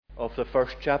of the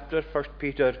first chapter, 1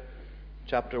 Peter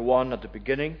chapter 1 at the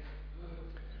beginning.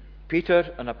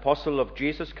 Peter, an apostle of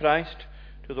Jesus Christ,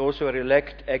 to those who are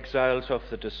elect exiles of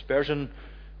the dispersion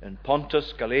in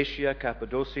Pontus, Galatia,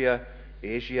 Cappadocia,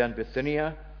 Asia, and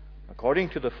Bithynia, according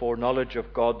to the foreknowledge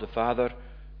of God the Father,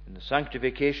 in the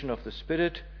sanctification of the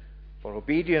Spirit, for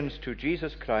obedience to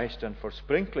Jesus Christ, and for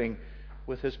sprinkling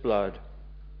with his blood,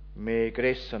 may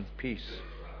grace and peace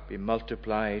be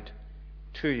multiplied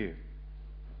to you.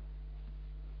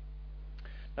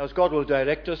 Now, as God will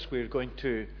direct us, we're going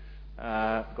to,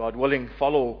 God willing,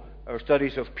 follow our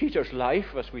studies of Peter's life,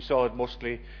 as we saw it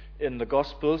mostly in the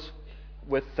Gospels,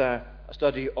 with a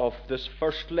study of this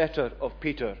first letter of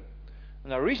Peter.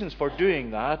 And there are reasons for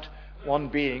doing that, one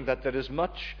being that there is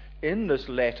much in this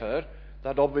letter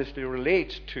that obviously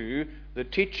relates to the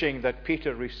teaching that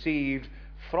Peter received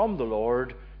from the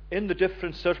Lord in the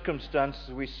different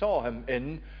circumstances we saw him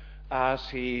in, as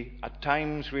he at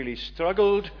times really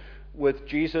struggled with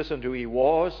Jesus and who he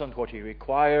was and what he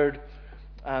required,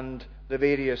 and the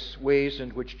various ways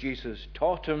in which Jesus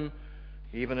taught him,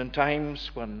 even in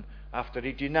times when, after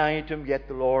he denied him, yet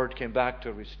the Lord came back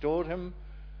to restore him.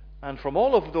 And from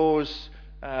all of those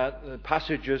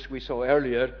passages we saw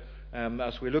earlier,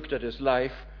 as we looked at his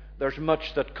life, there's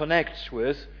much that connects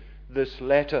with this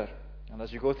letter. And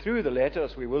as you go through the letter,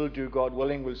 as we will do, God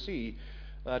willing, we'll see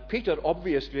that Peter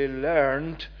obviously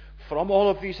learned from all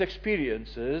of these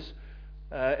experiences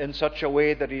in such a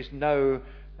way that he's now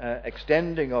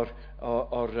extending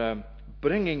or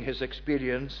bringing his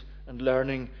experience and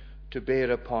learning to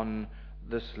bear upon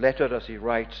this letter as he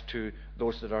writes to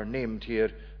those that are named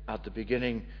here at the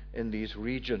beginning in these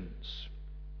regions.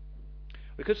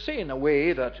 We could say in a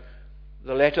way that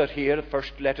the letter here, the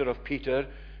first letter of Peter,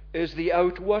 is the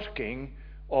outworking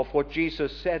of what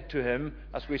Jesus said to him,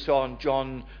 as we saw in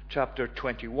John chapter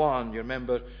 21. You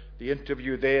remember the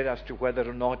interview there as to whether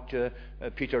or not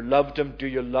Peter loved him. Do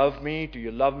you love me? Do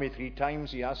you love me? 3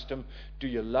 times he asked him, do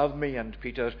you love me? And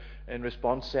Peter in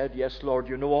response said, yes, Lord,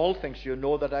 you know all things. You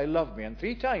know that I love me. And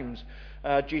 3 times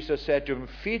Jesus said to him,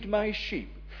 feed my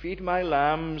sheep, feed my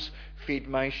lambs, feed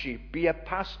my sheep. Be a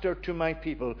pastor to my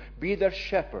people. Be their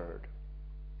shepherd.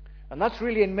 And that's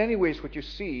really in many ways what you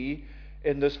see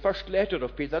in this first letter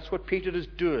of Peter. That's what Peter is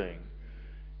doing.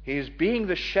 He is being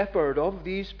the shepherd of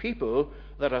these people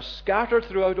that are scattered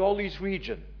throughout all these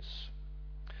regions.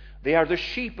 They are the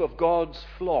sheep of God's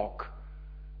flock,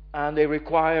 and they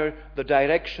require the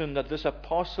direction that this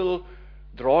apostle,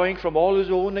 drawing from all his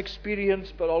own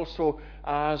experience, but also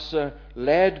as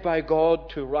led by God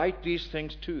to write these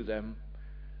things to them,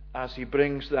 as he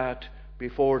brings that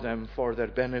before them for their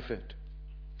benefit.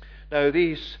 Now,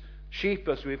 these sheep,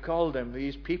 as we've called them,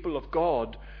 these people of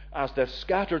God, as they're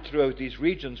scattered throughout these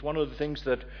regions, one of the things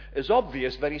that is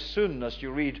obvious very soon as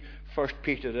you read 1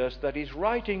 Peter is that he's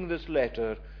writing this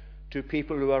letter to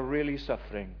people who are really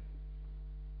suffering.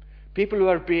 People who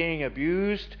are being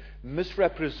abused,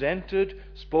 misrepresented,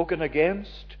 spoken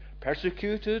against,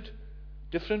 persecuted,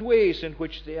 different ways in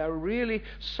which they are really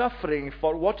suffering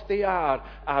for what they are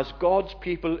as God's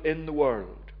people in the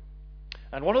world.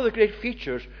 And one of the great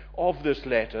features of this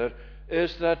letter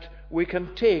is that we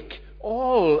can take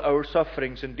all our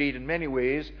sufferings, indeed in many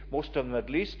ways, most of them at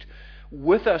least,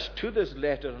 with us to this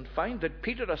letter and find that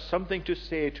Peter has something to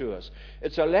say to us.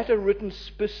 It's a letter written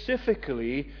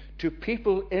specifically to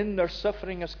people in their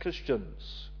suffering as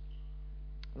Christians.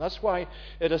 And that's why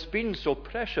it has been so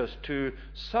precious to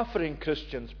suffering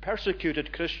Christians,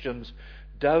 persecuted Christians,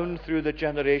 down through the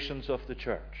generations of the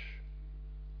church.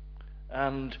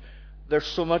 And there's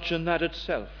so much in that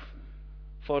itself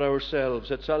for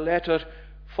ourselves. It's a letter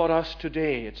for us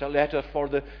today. It's a letter for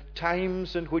the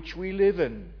times in which we live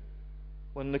in,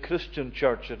 when the Christian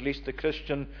church, at least the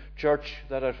Christian church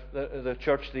that are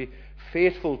the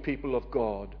faithful people of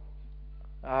God,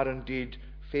 are indeed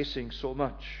facing so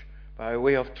much by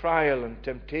way of trial and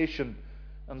temptation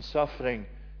and suffering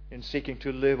in seeking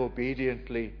to live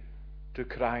obediently to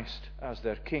Christ as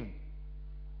their King.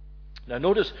 Now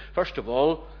notice, first of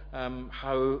all,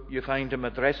 how you find him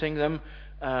addressing them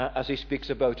as he speaks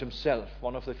about himself.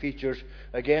 One of the features,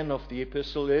 again, of the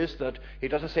epistle is that he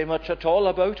doesn't say much at all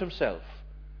about himself.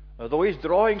 Although he's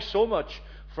drawing so much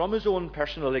from his own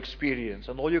personal experience,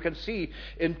 and all you can see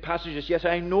in passages, yes,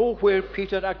 I know where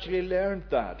Peter actually learned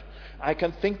that. I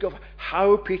can think of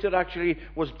how Peter actually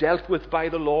was dealt with by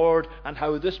the Lord, and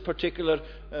how this particular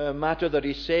matter that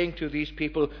he's saying to these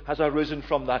people has arisen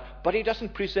from that. But he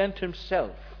doesn't present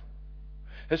himself.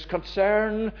 His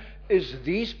concern is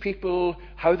these people,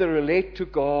 how they relate to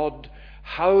God,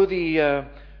 how the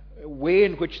way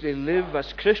in which they live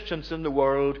as Christians in the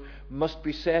world must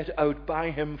be set out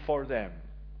by him for them.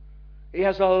 He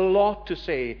has a lot to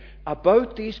say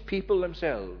about these people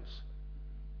themselves,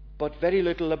 but very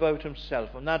little about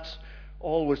himself. And that's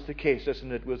always the case,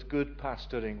 isn't it, with good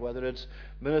pastoring, whether it's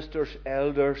ministers,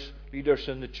 elders, leaders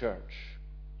in the church.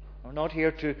 We're not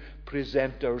here to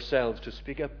present ourselves, to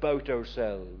speak about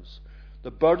ourselves.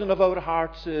 The burden of our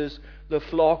hearts is the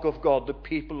flock of God, the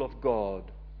people of God,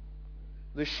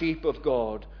 the sheep of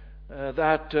God,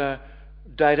 that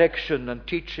direction and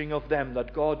teaching of them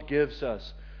that God gives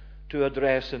us to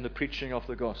address in the preaching of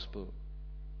the gospel.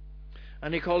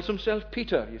 And he calls himself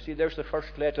Peter. You see, there's the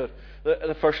first letter,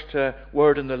 the first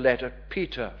word in the letter,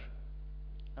 Peter.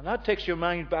 And that takes your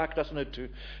mind back, doesn't it,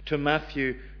 to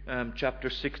Matthew chapter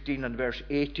 16 and verse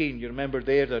 18. You remember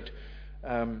there that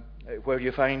where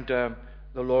you find the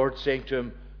Lord saying to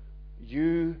him,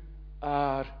 "You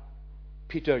are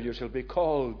Peter, you shall be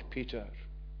called Peter.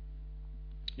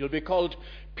 You'll be called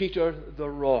Peter the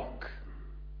rock,"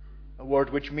 a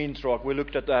word which means rock. We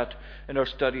looked at that in our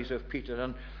studies of Peter.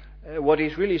 And what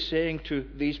he's really saying to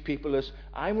these people is,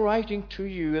 I'm writing to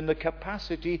you in the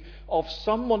capacity of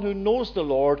someone who knows the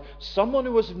Lord, someone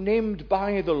who was named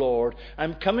by the Lord.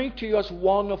 I'm coming to you as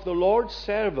one of the Lord's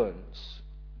servants,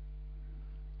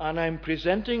 and I'm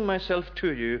presenting myself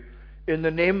to you in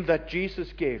the name that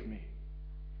Jesus gave me.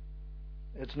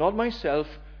 It's not myself,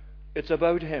 it's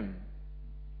about him.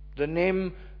 The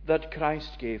name that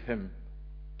Christ gave him,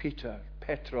 Peter,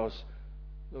 Petros,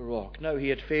 the rock. Now, he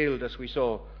had failed, as we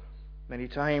saw many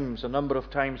times, a number of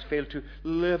times, failed to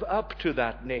live up to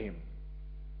that name.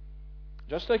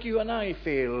 Just like you and I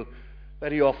fail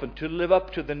very often to live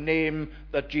up to the name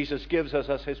that Jesus gives us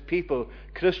as his people,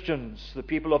 Christians, the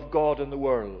people of God in the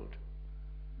world.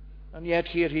 And yet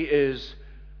here he is,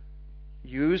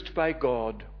 used by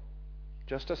God,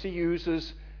 just as he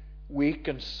uses weak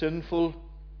and sinful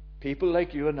people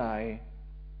like you and I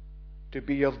to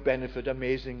be of benefit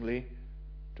amazingly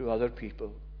to other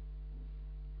people.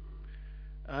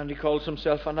 And he calls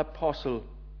himself an apostle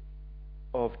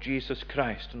of Jesus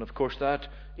Christ. And of course that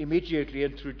immediately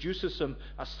introduces him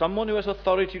as someone who has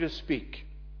authority to speak.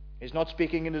 He's not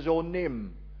speaking in his own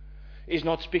name. He's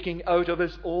not speaking out of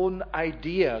his own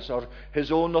ideas or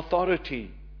his own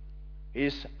authority.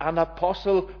 He's an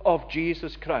apostle of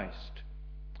Jesus Christ.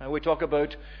 And we talk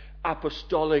about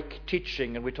apostolic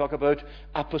teaching, and we talk about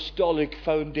apostolic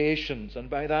foundations, and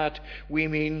by that we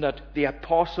mean that the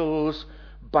apostles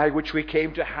by which we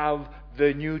came to have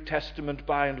the New Testament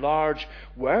by and large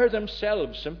were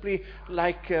themselves simply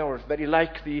like, or very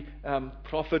like the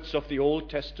prophets of the Old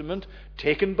Testament,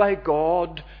 taken by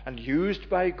God and used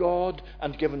by God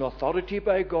and given authority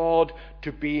by God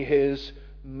to be his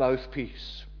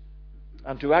mouthpiece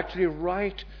and to actually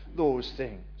write those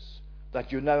things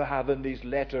that you now have in these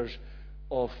letters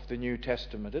of the New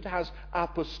Testament. It has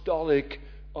apostolic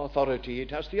authority.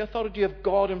 It has the authority of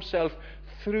God himself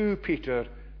through Peter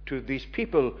to these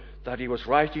people that he was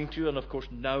writing to, and of course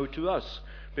now to us,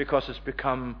 because it's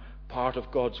become part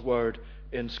of God's word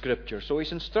in Scripture. So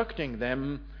he's instructing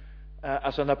them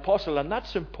as an apostle, and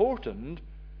that's important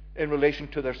in relation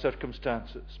to their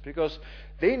circumstances, because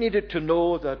they needed to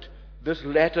know that this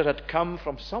letter had come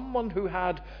from someone who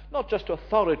had not just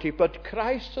authority, but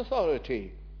Christ's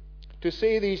authority to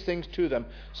say these things to them.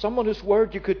 Someone whose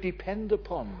word you could depend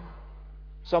upon.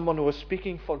 Someone who was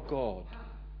speaking for God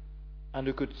and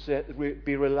who could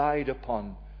be relied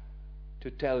upon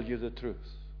to tell you the truth.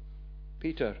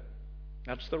 Peter,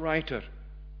 that's the writer,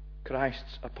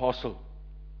 Christ's apostle.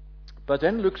 But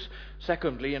then looks,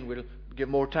 secondly, and we'll give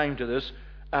more time to this,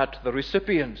 at the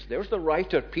recipients. There's the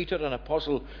writer, Peter, an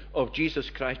apostle of Jesus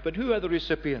Christ. But who are the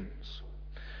recipients?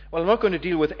 Well, I'm not going to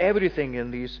deal with everything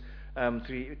in these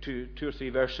two or three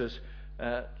verses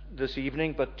this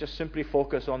evening, but just simply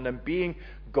focus on them being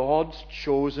God's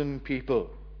chosen people.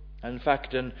 In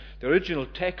fact, in the original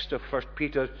text of 1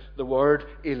 Peter, the word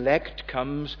elect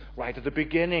comes right at the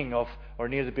beginning of, or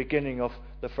near the beginning of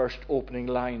the first opening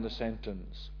line, the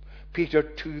sentence. Peter,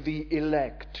 to the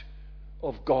elect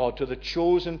of God, to the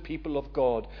chosen people of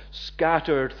God,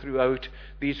 scattered throughout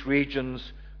these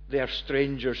regions. They are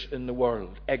strangers in the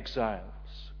world, exiles.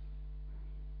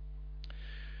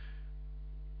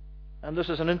 And this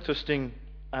is an interesting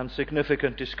and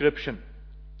significant description.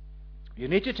 You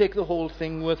need to take the whole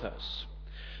thing with us.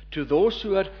 To those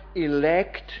who are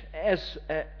elect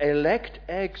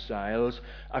exiles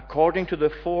according to the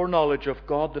foreknowledge of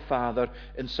God the Father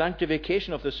in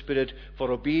sanctification of the Spirit for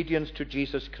obedience to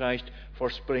Jesus Christ for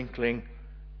sprinkling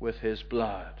with his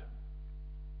blood.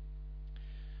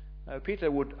 Now,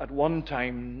 Peter would at one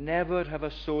time never have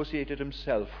associated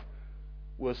himself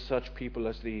with such people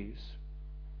as these.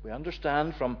 We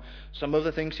understand from some of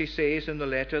the things he says in the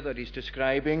letter that he's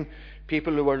describing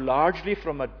people who were largely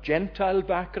from a Gentile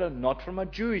background, not from a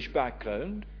Jewish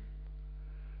background.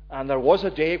 And there was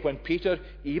a day when Peter,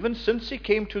 even since he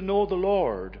came to know the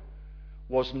Lord,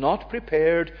 was not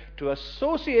prepared to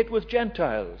associate with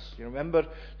Gentiles. You remember,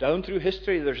 down through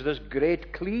history, there's this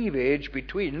great cleavage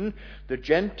between the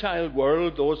Gentile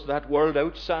world, that world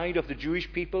outside of the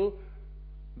Jewish people,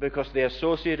 because they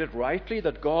associated rightly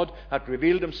that God had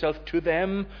revealed himself to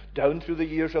them down through the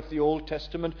years of the Old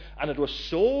Testament. And it was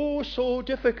so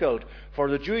difficult for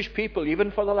the Jewish people, even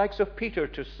for the likes of Peter,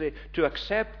 to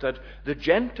accept that the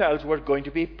Gentiles were going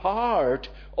to be part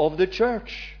of the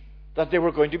church, that they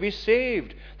were going to be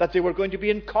saved, that they were going to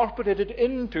be incorporated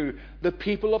into the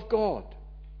people of God.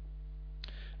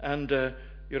 And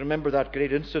you remember that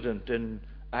great incident in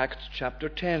Acts chapter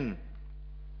 10,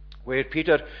 where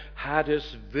Peter had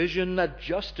his vision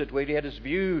adjusted, where he had his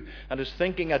view and his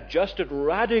thinking adjusted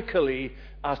radically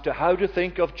as to how to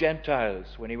think of Gentiles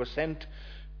when he was sent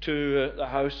to the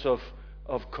house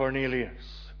of Cornelius.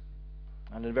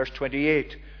 And in verse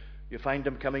 28, you find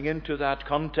him coming into that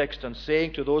context and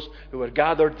saying to those who were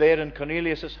gathered there in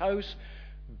Cornelius' house,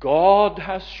 God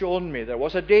has shown me. There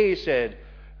was a day, he said,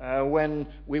 when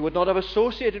we would not have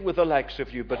associated with the likes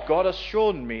of you, but God has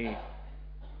shown me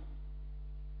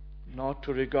not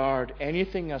to regard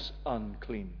anything as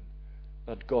unclean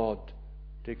that God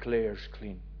declares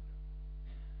clean.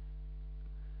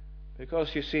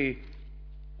 Because you see,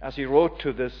 as he wrote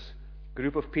to this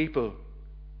group of people,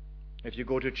 if you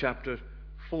go to chapter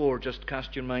 4, just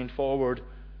cast your mind forward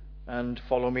and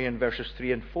follow me in verses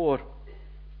 3 and 4.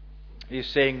 He's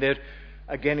saying there,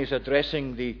 again, he's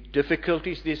addressing the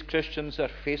difficulties these Christians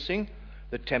are facing,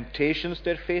 the temptations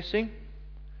they're facing.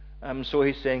 So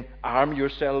he's saying, arm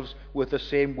yourselves with the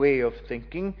same way of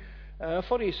thinking.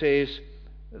 For he says,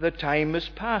 the time is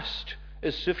past,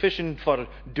 is sufficient for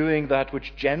doing that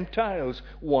which Gentiles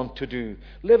want to do,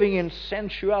 living in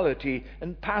sensuality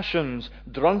and passions,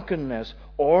 drunkenness,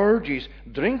 orgies,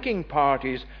 drinking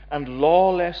parties, and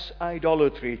lawless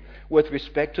idolatry. With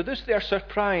respect to this, they are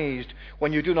surprised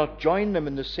when you do not join them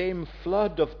in the same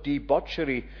flood of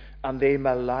debauchery, and they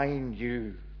malign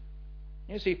you.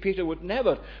 You see, Peter would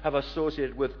never have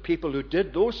associated with people who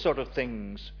did those sort of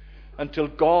things until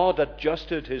God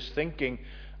adjusted his thinking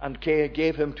and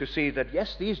gave him to see that,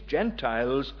 yes, these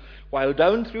Gentiles, while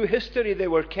down through history they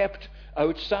were kept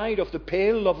outside of the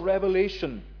pale of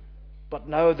revelation, but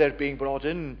now they're being brought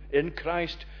in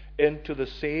Christ into the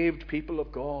saved people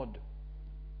of God.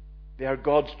 They are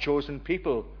God's chosen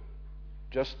people,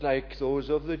 just like those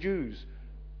of the Jews.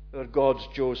 They're God's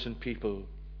chosen people.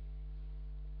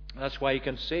 That's why he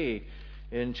can say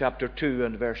in chapter 2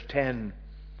 and verse 10,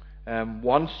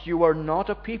 once you were not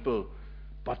a people,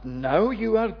 but now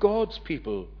you are God's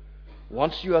people.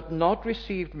 Once you had not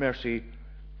received mercy,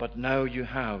 but now you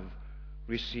have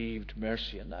received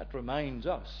mercy. And that reminds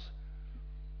us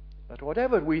that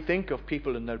whatever we think of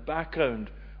people in their background,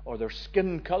 or their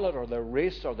skin color, or their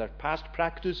race, or their past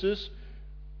practices,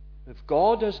 if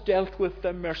God has dealt with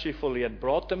them mercifully and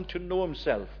brought them to know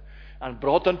himself, and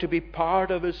brought them to be part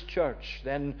of his church,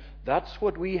 then that's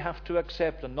what we have to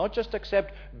accept. And not just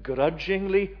accept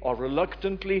grudgingly or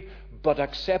reluctantly, but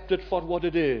accept it for what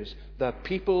it is, the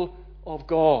people of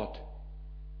God,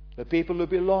 the people who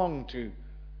belong to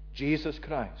Jesus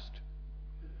Christ.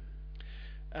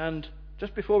 And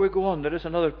just before we go on, there is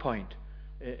another point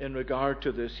in regard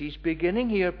to this. He's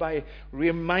beginning here by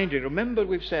reminding, remember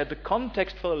we've said the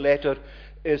context for the letter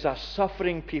is a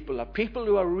suffering people, a people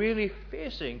who are really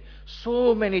facing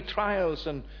so many trials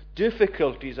and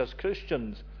difficulties as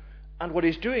Christians. And what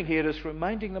he's doing here is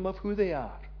reminding them of who they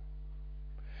are.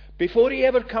 Before he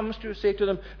ever comes to say to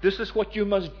them, this is what you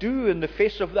must do in the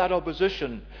face of that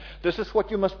opposition. This is what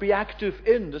you must be active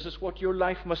in. This is what your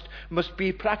life must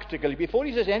be practically. Before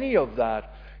he says any of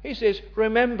that, he says,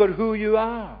 remember who you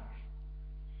are.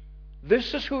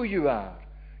 This is who you are.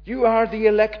 You are the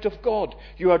elect of God.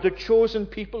 You are the chosen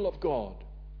people of God.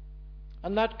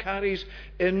 And that carries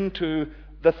into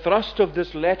the thrust of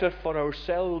this letter for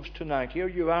ourselves tonight. Here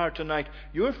you are tonight.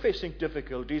 You're facing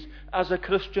difficulties as a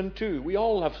Christian too. We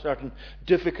all have certain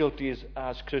difficulties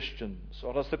as Christians,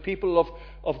 or as the people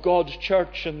of God's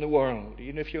church in the world.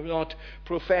 Even if you've not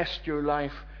professed your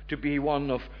life to be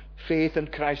one of faith in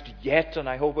Christ yet, and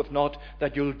I hope if not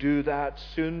that you'll do that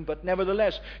soon, but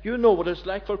nevertheless you know what it's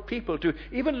like for people to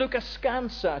even look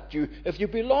askance at you if you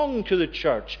belong to the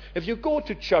church, if you go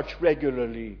to church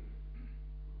regularly.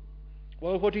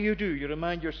 Well, what do? You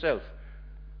remind yourself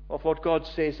of what God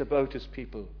says about his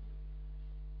people,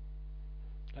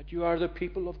 that you are the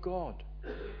people of God.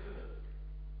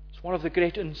 It's one of the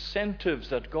great incentives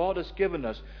that God has given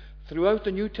us throughout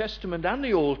the New Testament and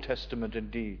the Old Testament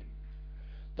indeed.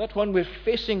 That when we're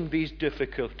facing these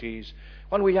difficulties,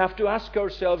 when we have to ask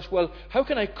ourselves, well, how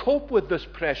can I cope with this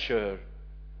pressure?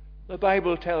 The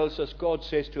Bible tells us, God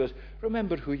says to us,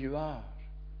 remember who you are.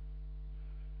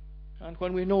 And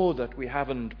when we know that we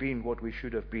haven't been what we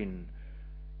should have been,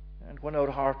 and when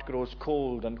our heart grows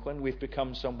cold, and when we've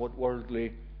become somewhat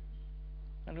worldly,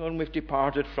 and when we've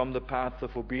departed from the path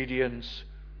of obedience,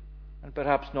 and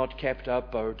perhaps not kept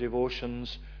up our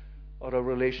devotions or our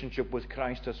relationship with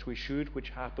Christ as we should, which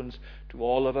happens to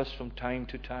all of us from time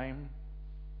to time,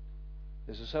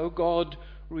 this is how God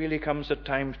really comes at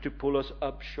times to pull us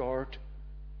up short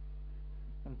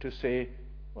and to say,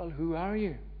 well, who are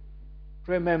you?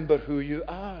 Remember who you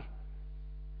are.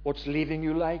 What's leaving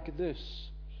you like this?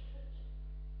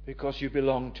 Because you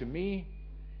belong to me.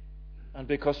 And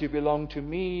because you belong to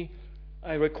me,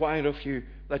 I require of you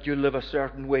that you live a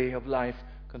certain way of life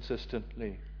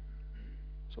consistently.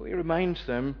 So he reminds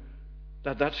them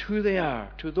that that's who they are,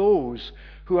 to those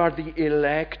who are the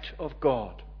elect of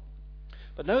God.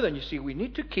 But now then, you see, we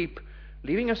need to keep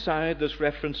leaving aside this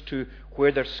reference to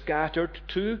where they're scattered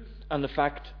to and the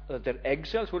fact that they're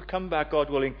exiles. We'll come back, God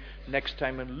willing, next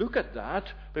time and look at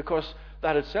that, because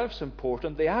that itself is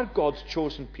important. They are God's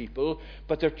chosen people,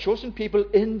 but they're chosen people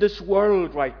in this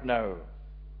world right now.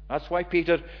 That's why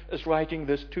Peter is writing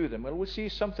this to them. Well, we'll see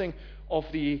something of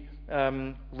the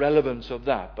relevance of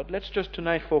that. But let's just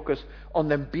tonight focus on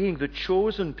them being the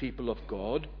chosen people of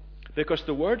God, because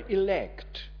the word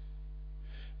elect,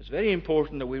 it's very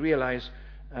important that we realize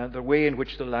the way in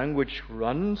which the language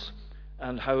runs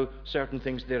and how certain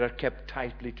things there are kept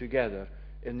tightly together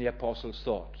in the apostles'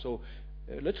 thought. So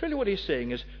literally what he's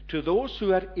saying is, to those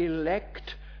who are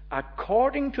elect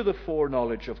according to the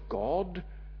foreknowledge of God,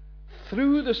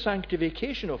 through the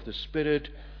sanctification of the Spirit,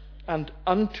 and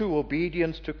unto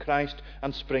obedience to Christ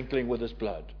and sprinkling with his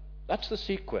blood. That's the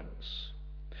sequence.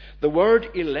 The word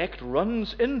elect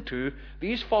runs into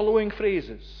these following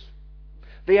phrases.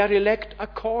 They are elect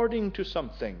according to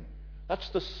something. That's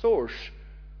the source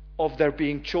of their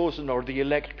being chosen, or the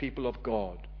elect people of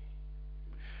God.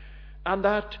 And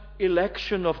that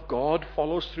election of God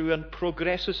follows through and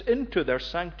progresses into their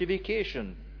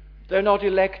sanctification. They're not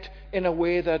elect in a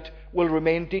way that will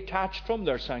remain detached from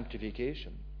their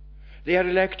sanctification. They are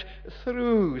elect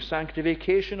through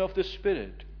sanctification of the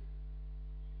Spirit.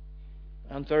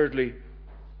 And thirdly,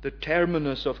 the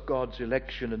terminus of God's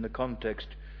election in the context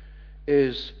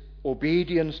is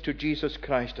obedience to Jesus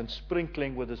Christ and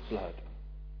sprinkling with his blood.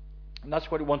 And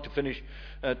that's what we want to finish,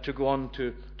 to go on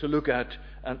to look at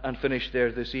and finish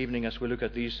there this evening as we look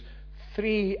at these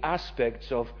three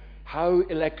aspects of how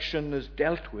election is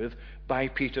dealt with by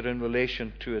Peter in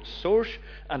relation to its source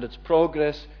and its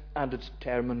progress and its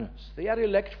terminus. They are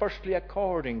elect firstly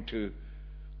according to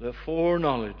the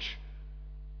foreknowledge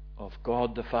of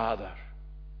God the Father.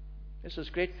 This is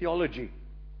great theology,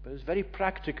 but it's very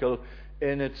practical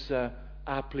in its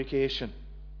application.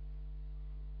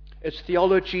 It's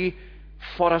theology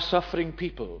for a suffering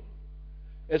people.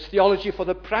 It's theology for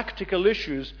the practical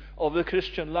issues of the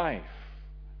Christian life,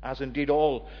 as indeed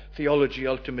all theology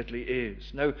ultimately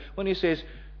is. Now, when he says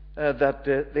that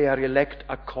they are elect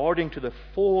according to the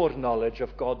foreknowledge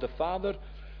of God the Father,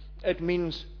 it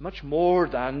means much more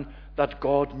than that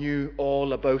God knew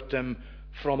all about them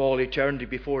from all eternity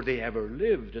before they ever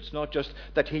lived. It's not just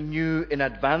that he knew in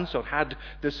advance or had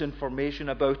this information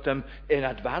about them in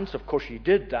advance. Of course he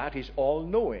did that. He's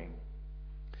all-knowing.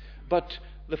 But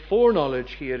the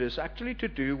foreknowledge here is actually to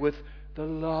do with the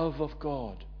love of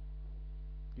God.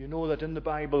 You know that in the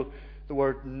Bible the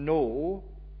word know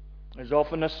is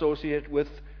often associated with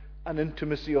an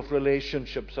intimacy of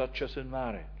relationship, such as in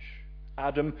marriage.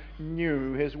 Adam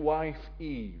knew his wife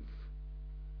Eve,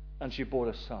 and she bore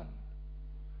a son.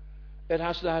 It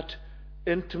has that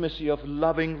intimacy of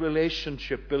loving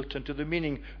relationship built into the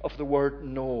meaning of the word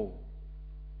know.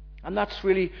 And that's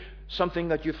really something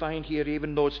that you find here,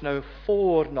 even though it's now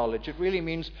foreknowledge. It really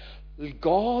means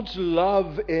God's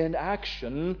love in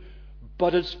action,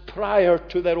 but it's prior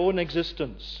to their own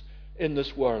existence in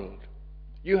this world.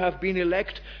 You have been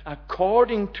elect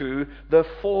according to the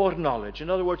foreknowledge. In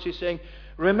other words, he's saying,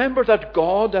 remember that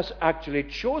God has actually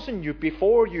chosen you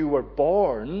before you were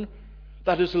born,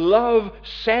 that his love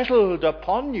settled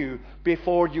upon you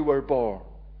before you were born.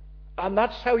 And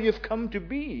that's how you've come to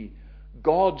be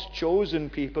God's chosen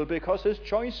people, because his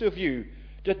choice of you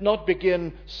did not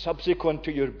begin subsequent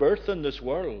to your birth in this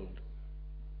world.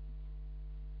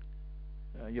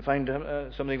 You find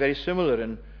something very similar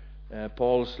in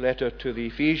Paul's letter to the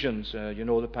Ephesians. You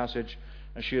know the passage,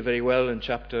 I'm sure very well, in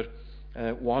chapter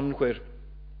one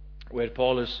where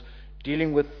Paul is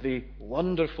dealing with the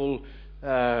wonderful,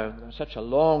 such a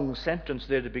long sentence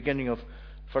there at the beginning of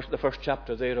the first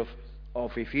chapter there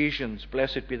of Ephesians.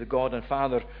 Blessed be the God and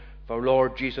Father of our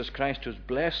Lord Jesus Christ, who has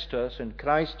blessed us in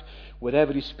Christ with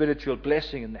every spiritual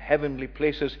blessing in the heavenly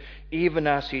places, even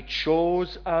as He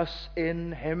chose us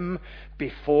in Him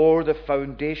before the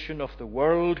foundation of the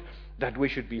world, that we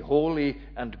should be holy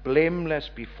and blameless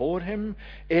before Him.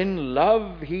 In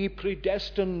love He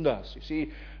predestined us. You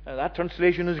see, that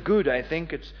translation is good. I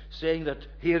think it's saying that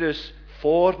here is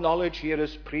foreknowledge, here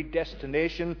is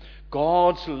predestination,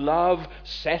 God's love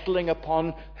settling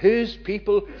upon His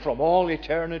people from all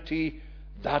eternity.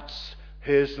 That's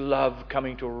His love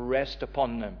coming to rest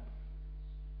upon them,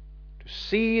 to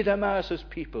see them as His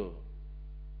people.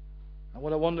 And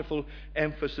what a wonderful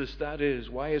emphasis that is.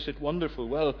 Why is it wonderful?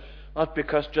 Well, not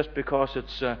just because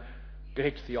it's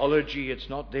great theology. It's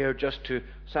not there just to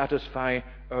satisfy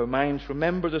our minds.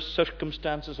 Remember the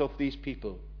circumstances of these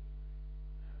people.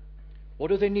 What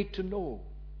do they need to know?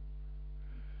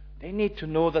 They need to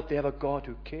know that they have a God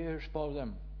who cares for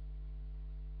them.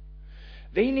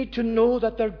 They need to know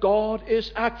that their God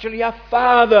is actually a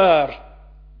Father.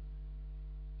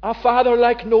 A Father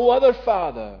like no other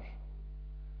Father.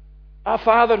 A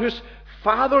Father whose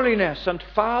fatherliness and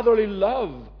fatherly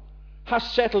love has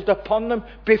settled upon them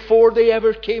before they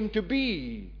ever came to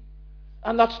be.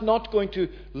 And that's not going to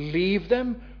leave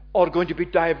them or going to be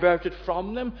diverted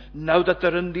from them now that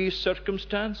they're in these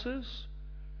circumstances.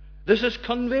 This is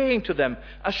conveying to them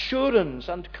assurance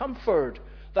and comfort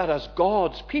that as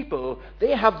God's people,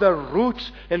 they have their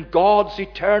roots in God's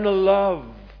eternal love.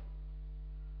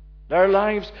 Their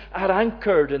lives are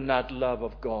anchored in that love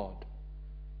of God.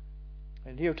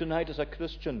 And here tonight as a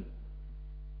Christian,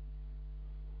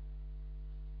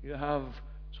 you have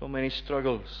so many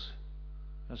struggles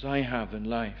as I have in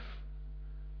life.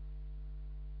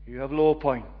 You have low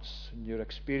points in your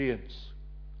experience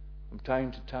from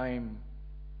time to time.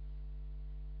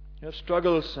 You have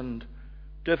struggles and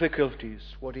difficulties.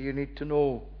 What do you need to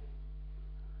know?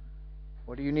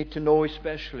 What do you need to know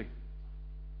especially?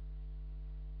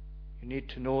 You need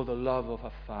to know the love of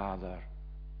a Father.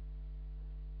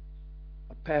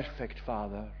 A perfect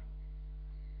Father.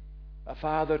 A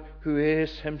Father who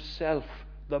is Himself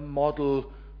the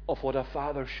model of what a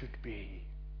father should be.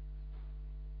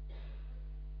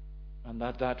 And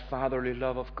that fatherly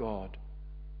love of God,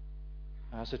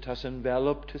 as it has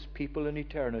enveloped His people in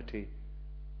eternity,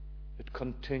 it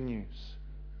continues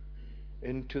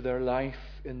into their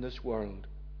life in this world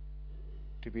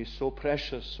to be so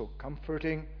precious, so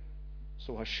comforting,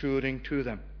 so assuring to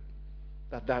them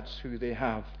that that's who they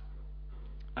have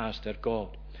as their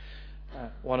God.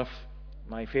 One of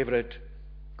my favorite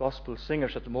gospel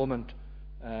singers at the moment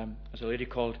is a lady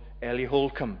called Ellie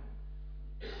Holcomb.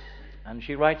 And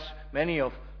she writes many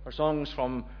of her songs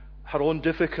from her own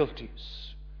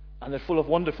difficulties. And they're full of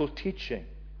wonderful teaching.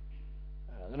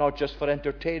 They're not just for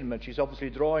entertainment. She's obviously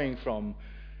drawing from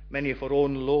many of her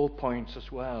own low points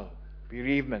as well.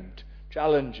 Bereavement,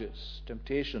 challenges,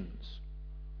 temptations.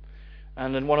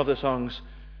 And in one of the songs,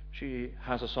 she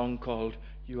has a song called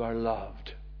You Are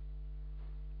Loved.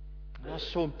 That's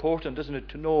so important, isn't it,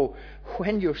 to know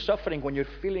when you're suffering, when you're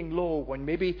feeling low, when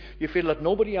maybe you feel that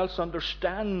nobody else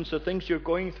understands the things you're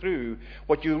going through.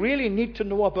 What you really need to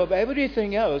know above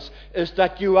everything else is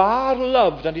that you are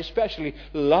loved, and especially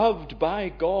loved by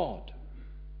God.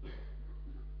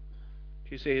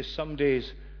 She says, some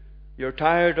days you're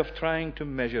tired of trying to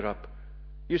measure up.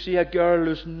 You see a girl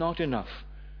who's not enough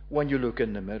when you look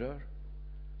in the mirror.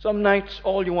 Some nights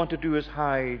all you want to do is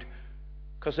hide,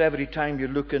 because every time you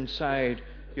look inside,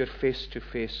 you're face to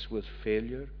face with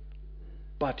failure.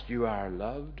 But you are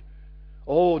loved.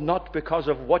 Oh, not because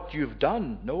of what you've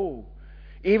done, no.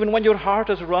 Even when your heart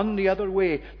has run the other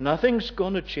way, nothing's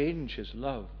going to change His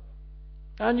love.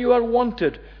 And you are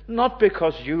wanted, not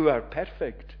because you are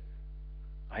perfect.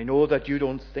 I know that you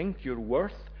don't think you're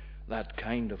worth that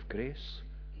kind of grace.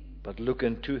 But look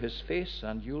into His face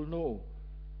and you'll know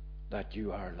that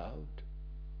you are loved.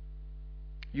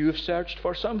 You've searched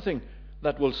for something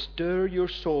that will stir your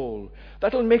soul,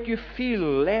 that will make you feel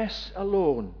less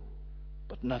alone.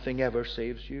 But nothing ever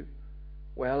saves you.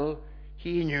 Well,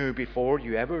 He knew before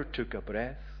you ever took a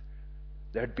breath.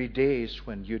 There'd be days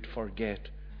when you'd forget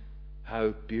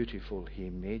how beautiful He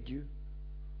made you.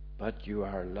 But you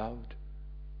are loved.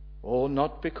 Oh,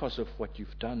 not because of what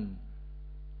you've done.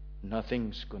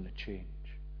 Nothing's going to change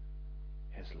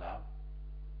His love.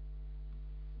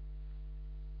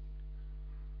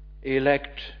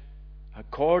 Elect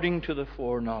according to the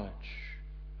foreknowledge,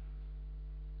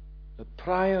 the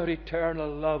prior eternal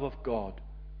love of God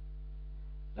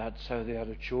That's how they are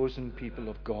a chosen people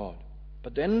of God.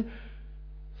 But then,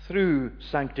 through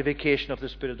sanctification of the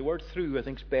Spirit, the word through, I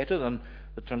think, is better than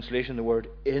the translation, the word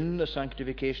in the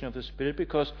sanctification of the Spirit,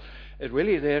 because it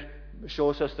really there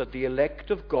shows us that the elect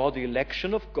of God, the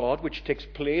election of God, which takes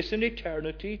place in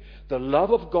eternity, the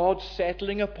love of God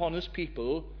settling upon His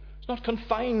people, it's not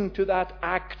confined to that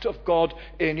act of God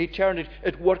in eternity.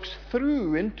 It works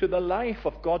through into the life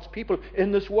of God's people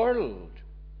in this world.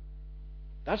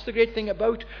 That's the great thing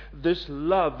about this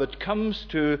love. It comes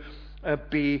to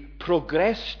be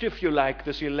progressed, if you like,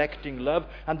 this electing love,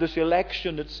 and this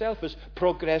election itself is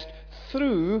progressed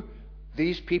through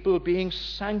these people being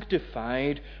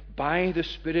sanctified by the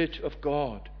Spirit of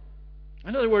God.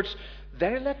 In other words,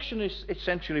 their election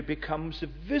essentially becomes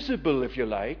visible, if you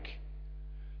like,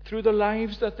 through the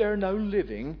lives that they're now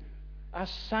living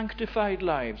as sanctified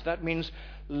lives. That means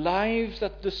lives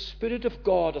that the Spirit of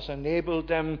God has enabled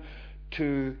them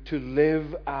to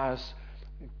live as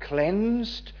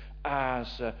cleansed,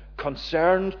 as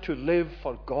concerned to live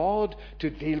for God, to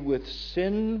deal with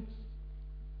sin.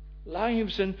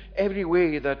 Lives in every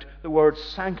way that the word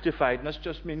sanctified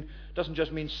doesn't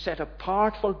just mean set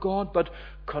apart for God, but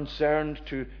concerned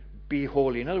to be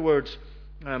holy. In other words,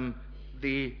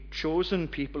 the chosen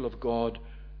people of God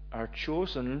are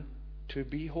chosen to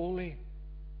be holy.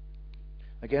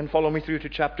 Again, follow me through to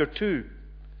chapter 2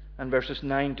 and verses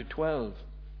 9 to 12,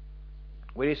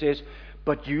 where he says,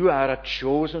 "But you are a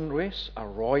chosen race, a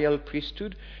royal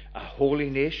priesthood, a holy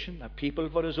nation, a people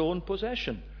for His own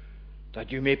possession,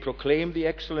 that you may proclaim the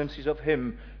excellencies of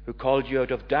Him who called you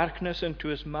out of darkness into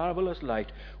His marvelous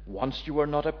light. Once you were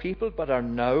not a people, but are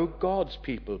now God's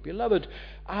people. Beloved,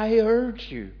 I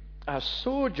urge you, as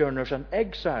sojourners and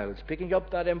exiles," picking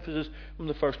up that emphasis from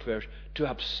the first verse, "to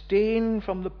abstain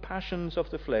from the passions of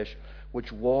the flesh,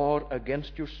 which war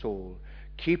against your soul.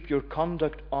 Keep your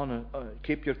conduct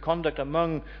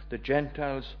among the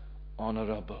Gentiles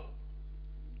honorable."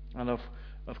 And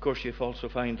of course, you also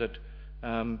find that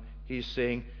he's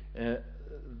saying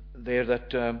there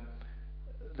that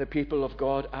the people of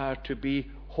God are to be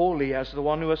holy as the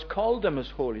one who has called them is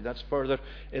holy. That's further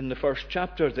in the first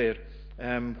chapter there,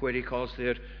 where he calls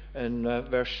there in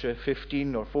verse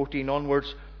 15 or 14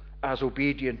 onwards, "As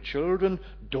obedient children,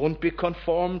 don't be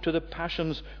conformed to the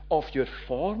passions of your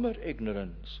former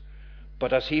ignorance.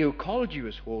 But as He who called you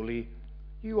is holy,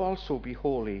 you also be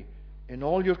holy in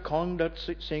all your conduct,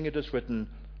 seeing it is written,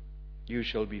 you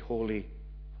shall be holy,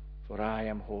 for I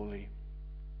am holy."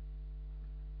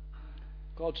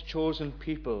 God's chosen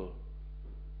people,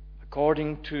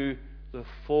 according to the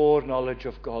foreknowledge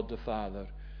of God the Father,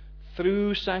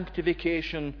 through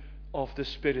sanctification of the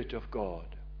Spirit of God.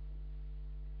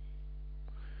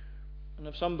 And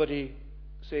if somebody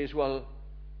says, "Well,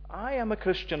 I am a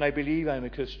Christian, I believe I'm a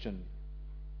Christian.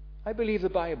 I believe the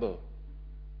Bible.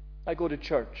 I go to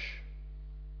church.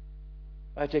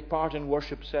 I take part in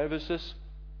worship services,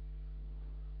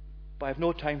 but I have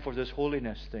no time for this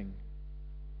holiness thing.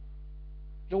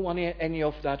 I don't want any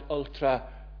of that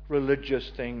ultra-religious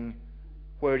thing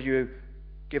where you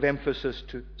give emphasis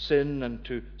to sin and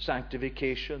to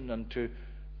sanctification and to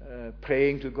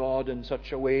praying to God in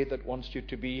such a way that wants you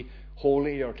to be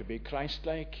holy or to be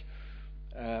Christ-like.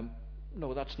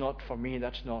 No, that's not for me.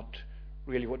 That's not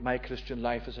really what my Christian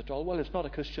life is at all." Well, it's not a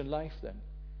Christian life then.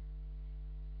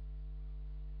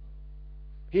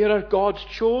 Here are God's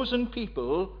chosen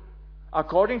people,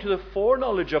 according to the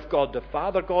foreknowledge of God the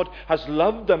Father. God has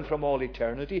loved them from all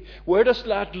eternity. Where does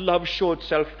that love show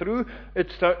itself through?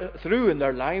 It's through in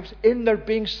their lives, in their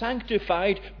being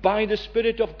sanctified by the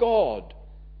Spirit of God.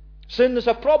 Sin is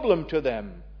a problem to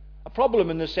them. A problem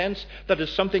in the sense that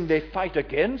it's something they fight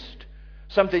against,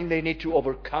 something they need to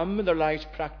overcome in their lives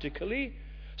practically,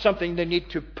 something they need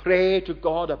to pray to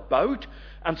God about,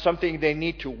 and something they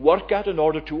need to work at in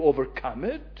order to overcome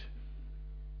it.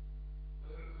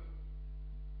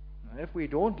 And if we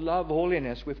don't love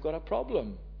holiness, we've got a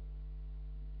problem.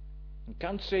 We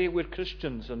can't say we're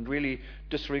Christians and really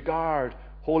disregard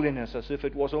holiness as if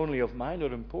it was only of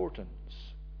minor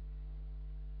importance.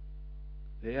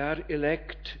 They are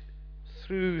elect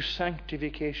through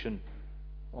sanctification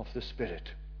of the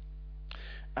Spirit.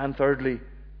 And thirdly,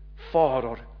 for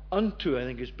or unto, I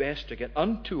think is best to get,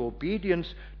 unto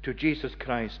obedience to Jesus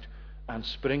Christ and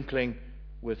sprinkling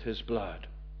with His blood.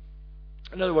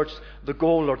 In other words, the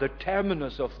goal or the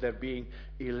terminus of their being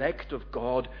elect of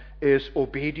God is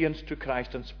obedience to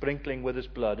Christ and sprinkling with His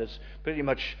blood. It's pretty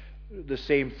much the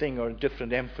same thing or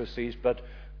different emphases, but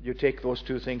you take those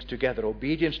two things together: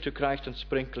 obedience to Christ and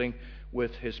sprinkling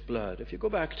with His blood. If you go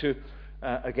back to,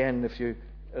 again, if you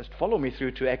follow me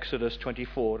through to Exodus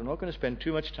 24, I'm not going to spend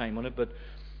too much time on it, but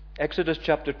Exodus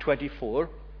chapter 24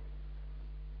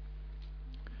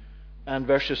 and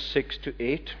verses 6 to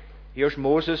 8. Here's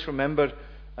Moses, remember,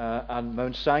 and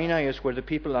Mount Sinai is where the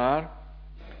people are.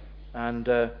 And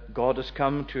God has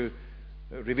come to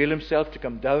reveal himself, to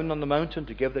come down on the mountain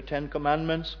to give the 10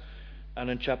 Commandments. And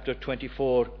in chapter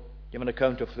 24, give an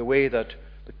account of the way that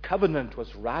the covenant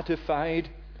was ratified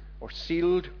or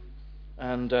sealed.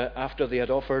 And after they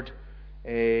had offered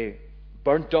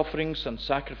burnt offerings and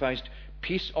sacrificed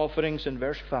peace offerings in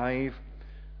verse 5,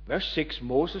 verse 6,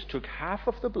 Moses took half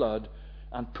of the blood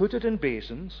and put it in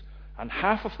basins, and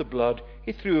half of the blood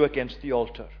he threw against the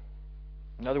altar.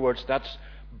 In other words, that's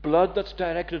blood that's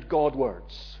directed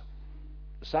Godwards.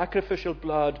 The sacrificial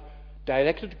blood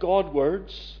directed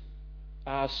Godwards,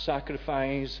 as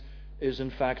sacrifice is in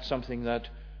fact something that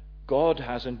God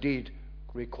has indeed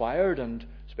required and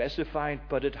specified,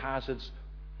 but it has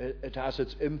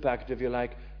its impact, if you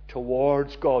like,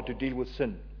 towards God to deal with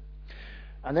sin.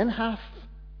 And then half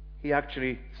he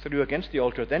actually threw against the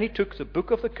altar. Then he took the book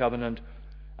of the covenant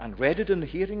and read it in the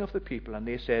hearing of the people, and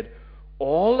they said,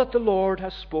 "All that the Lord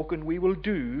has spoken we will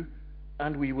do,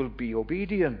 and we will be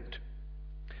obedient."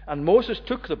 And Moses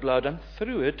took the blood and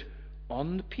threw it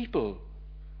on the people,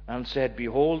 and said,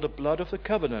 "Behold the blood of the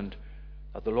covenant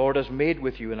that the Lord has made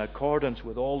with you in accordance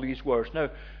with all these words." Now,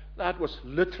 that was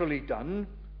literally done,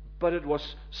 but it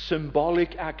was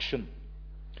symbolic action.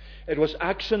 It was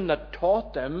action that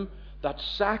taught them that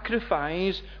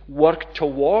sacrifice worked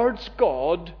towards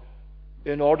God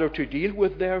in order to deal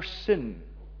with their sin.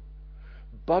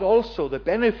 But also the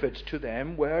benefits to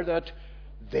them were that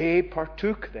they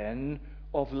partook then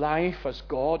of life as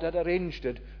God had arranged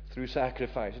it through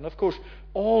sacrifice. And of course,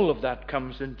 all of that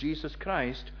comes in Jesus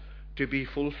Christ to be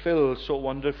fulfilled so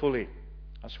wonderfully.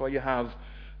 That's why you have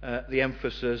the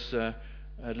emphasis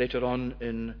later on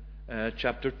in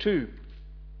chapter 2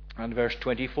 and verse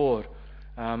 24,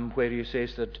 where he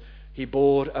says that he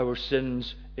bore our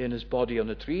sins in his body on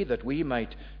the tree, that we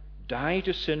might die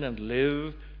to sin and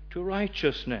live to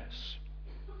righteousness.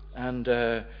 And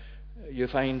you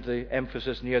find the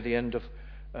emphasis near the end of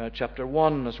chapter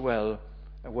 1 as well,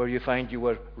 where you find you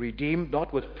were redeemed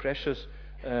not with precious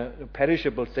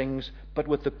perishable things, but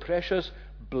with the precious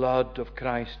blood of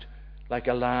Christ, like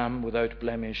a lamb without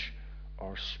blemish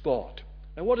or spot.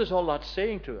 Now, what is all that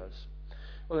saying to us?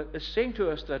 Well, it's saying to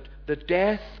us that the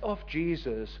death of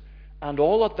Jesus and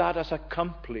all that has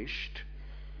accomplished,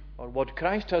 or what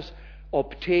Christ has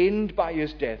obtained by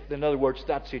his death, in other words,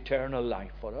 that's eternal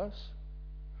life for us,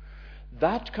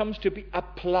 that comes to be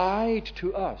applied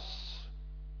to us.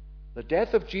 The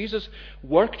death of Jesus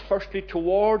worked firstly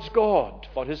towards God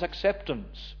for his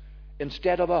acceptance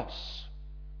instead of us.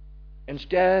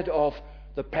 Instead of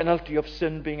the penalty of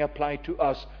sin being applied to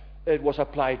us, it was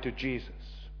applied to Jesus.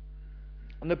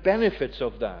 And the benefits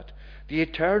of that, the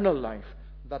eternal life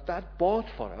that bought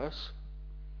for us,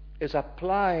 is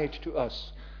applied to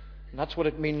us. And that's what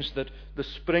it means, that the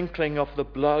sprinkling of the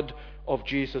blood of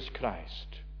Jesus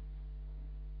Christ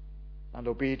and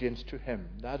obedience to him,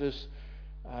 that is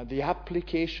the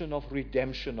application of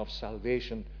redemption, of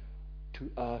salvation to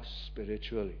us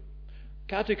spiritually.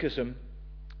 Catechism,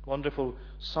 wonderful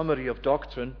summary of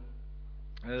doctrine.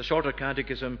 The Shorter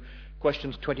Catechism,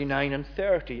 questions 29 and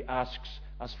 30, asks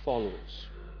as follows: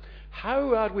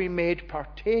 how are we made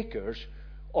partakers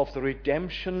of the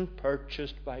redemption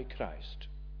purchased by Christ?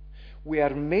 We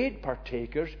are made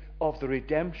partakers of the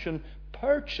redemption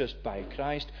purchased by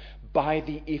Christ by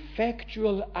the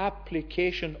effectual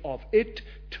application of it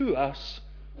to us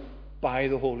by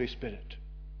the Holy Spirit.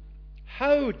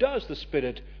 How does the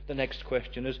Spirit, the next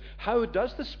question is, how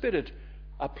does the Spirit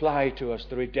apply to us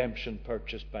the redemption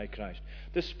purchased by Christ?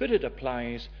 The Spirit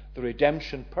applies the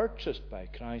redemption purchased by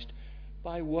Christ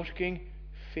by working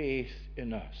faith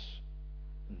in us,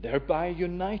 and thereby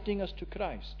uniting us to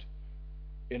Christ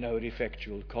in our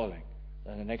effectual calling.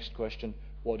 And the next question,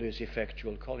 what is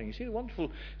effectual calling? You see the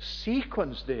wonderful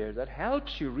sequence there that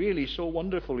helps you really so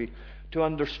wonderfully to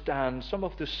understand some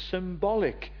of the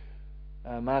symbolic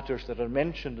matters that are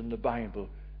mentioned in the Bible,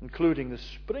 including the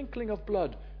sprinkling of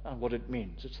blood and what it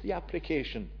means. It's the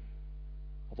application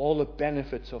of all the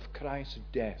benefits of Christ's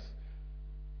death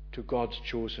to God's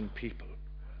chosen people.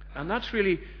 And that's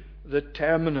really the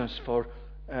terminus for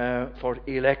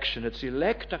election. It's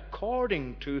elect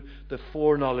according to the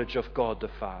foreknowledge of God the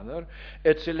Father.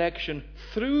 It's election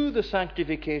through the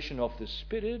sanctification of the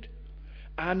Spirit.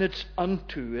 And it's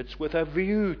with a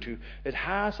view to, it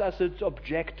has as its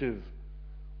objective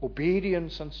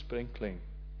obedience and sprinkling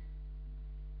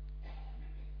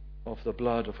of the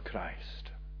blood of Christ.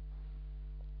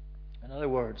 In other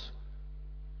words,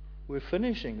 we're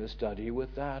finishing the study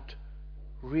with that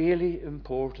really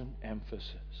important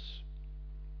emphasis.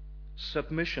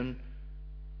 Submission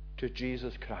to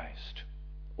Jesus Christ.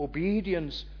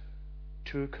 Obedience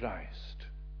to Christ.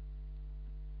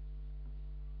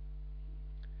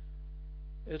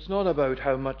 It's not about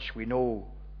how much we know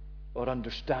or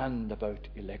understand about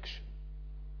election.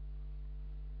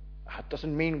 That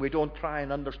doesn't mean we don't try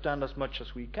and understand as much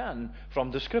as we can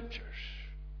from the Scriptures.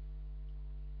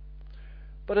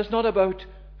 But it's not about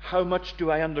how much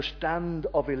do I understand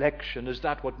of election. Is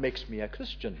that what makes me a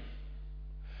Christian?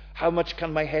 How much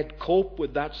can my head cope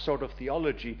with that sort of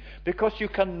theology? Because you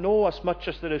can know as much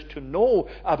as there is to know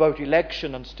about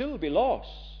election and still be lost,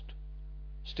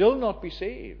 still not be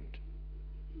saved.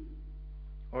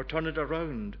 Or turn it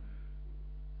around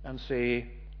and say,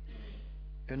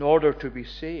 in order to be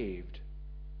saved,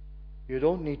 you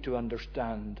don't need to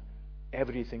understand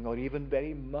everything or even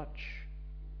very much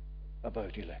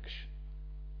about election.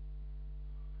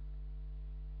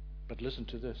 But listen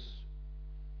to this.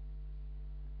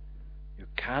 You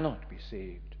cannot be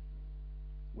saved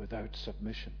without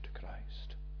submission to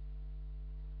Christ.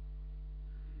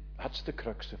 That's the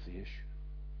crux of the issue.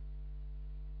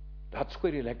 That's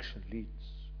where election leads.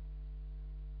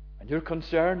 And your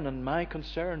concern and my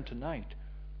concern tonight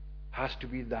has to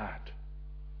be that.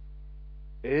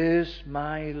 Is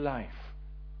my life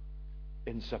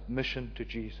in submission to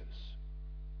Jesus?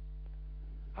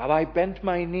 Have I bent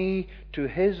my knee to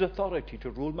His authority to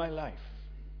rule my life?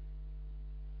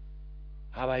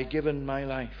 Have I given my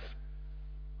life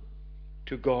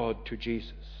to God, to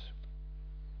Jesus?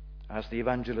 As the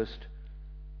evangelist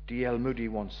D.L. Moody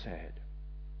once said,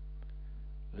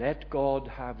 let God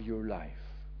have your life.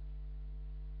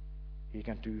 He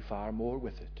can do far more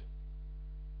with it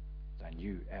than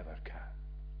you ever can.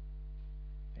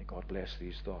 May God bless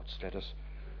these thoughts. Let us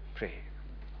pray.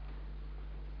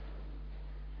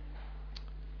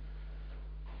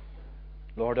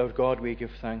 Lord our God, we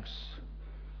give thanks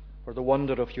for the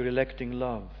wonder of your electing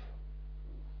love.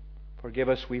 Forgive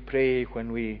us, we pray,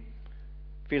 when we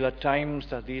feel at times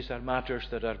that these are matters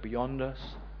that are beyond us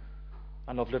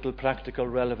and of little practical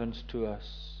relevance to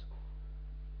us.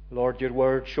 Lord, your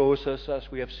word shows us,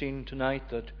 as we have seen tonight,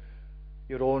 that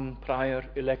your own prior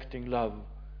electing love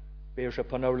bears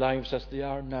upon our lives as they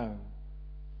are now.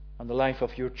 And the life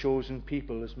of your chosen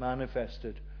people is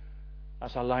manifested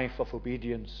as a life of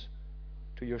obedience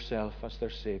to yourself as their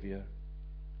Saviour.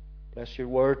 Bless your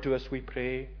word to us, we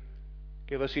pray.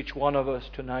 Give us, each one of us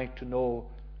tonight, to know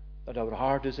that our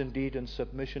heart is indeed in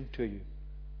submission to you.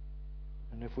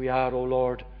 And if we are, O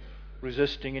Lord,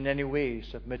 resisting in any way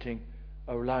submitting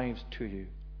our lives to you,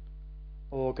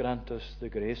 oh, grant us the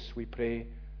grace, we pray,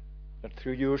 that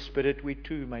through your Spirit we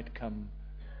too might come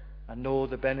and know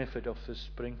the benefit of the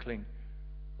sprinkling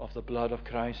of the blood of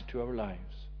Christ to our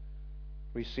lives.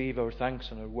 Receive our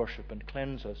thanks and our worship, and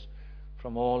cleanse us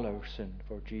from all our sin,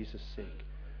 for Jesus' sake.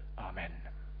 Amen.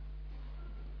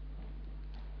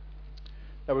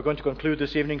 Now we're going to conclude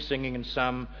this evening singing in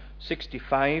Psalm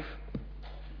 65,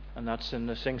 and that's in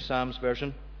the Sing Psalms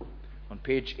version on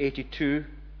page 82.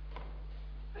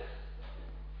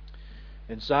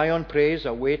 In Zion praise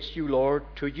awaits you, Lord.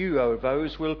 To you our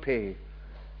vows will pay.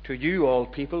 To you all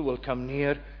people will come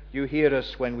near. You hear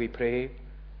us when we pray.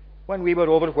 When we were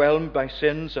overwhelmed by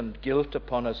sins and guilt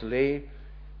upon us lay,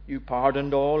 you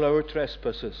pardoned all our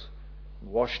trespasses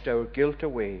and washed our guilt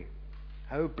away.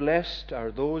 How blessed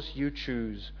are those you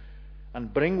choose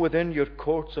and bring within your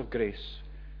courts of grace.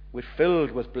 We're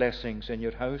filled with blessings in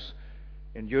your house,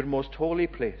 in your most holy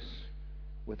place.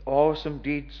 With awesome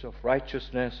deeds of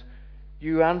righteousness,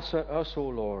 you answer us, O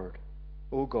Lord,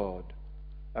 O God,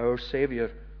 our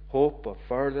Saviour, hope of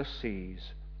further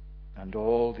seas and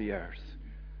all the earth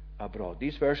abroad.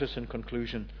 These verses in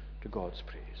conclusion to God's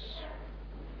praise.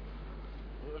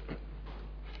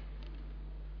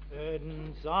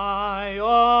 In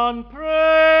Zion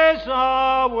praise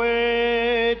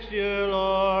awaits you,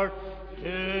 Lord.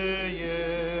 To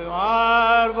you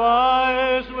our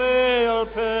voice will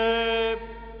pay.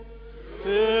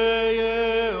 To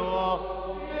you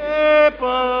all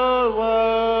people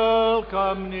will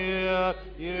come near.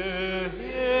 You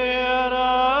hear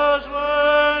us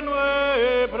when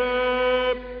we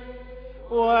pray.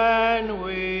 When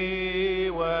we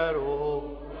were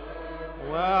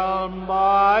overwhelmed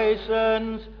by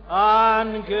sins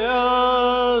and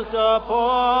guilt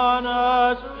upon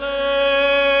us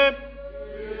lay,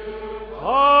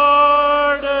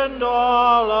 pardoned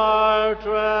all our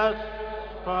trespasses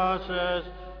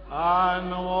and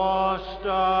washed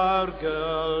our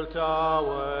guilt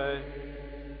away.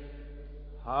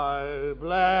 How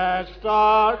blessed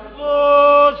are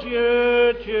those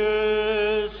you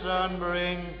choose and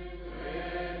bring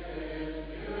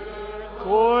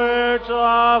Words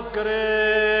of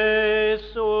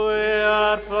grace, we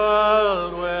are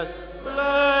filled with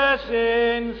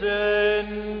blessings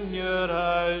in your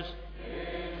house.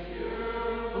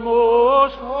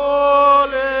 Most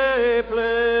holy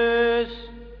place,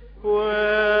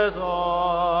 with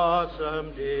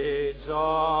awesome deeds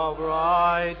of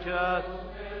righteousness,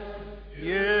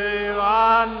 you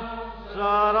answer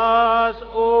us,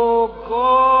 O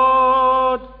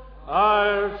God,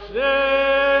 our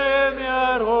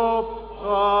Saviour, hope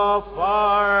of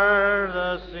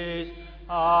farther seas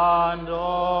and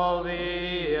all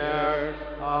the earth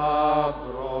abroad.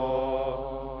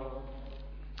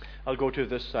 I'll go to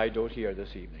this side out here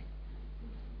this evening.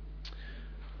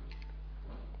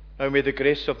 Now may the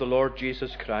grace of the Lord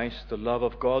Jesus Christ, the love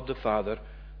of God the Father,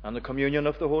 and the communion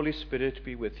of the Holy Spirit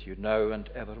be with you now and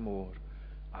evermore.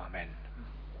 Amen.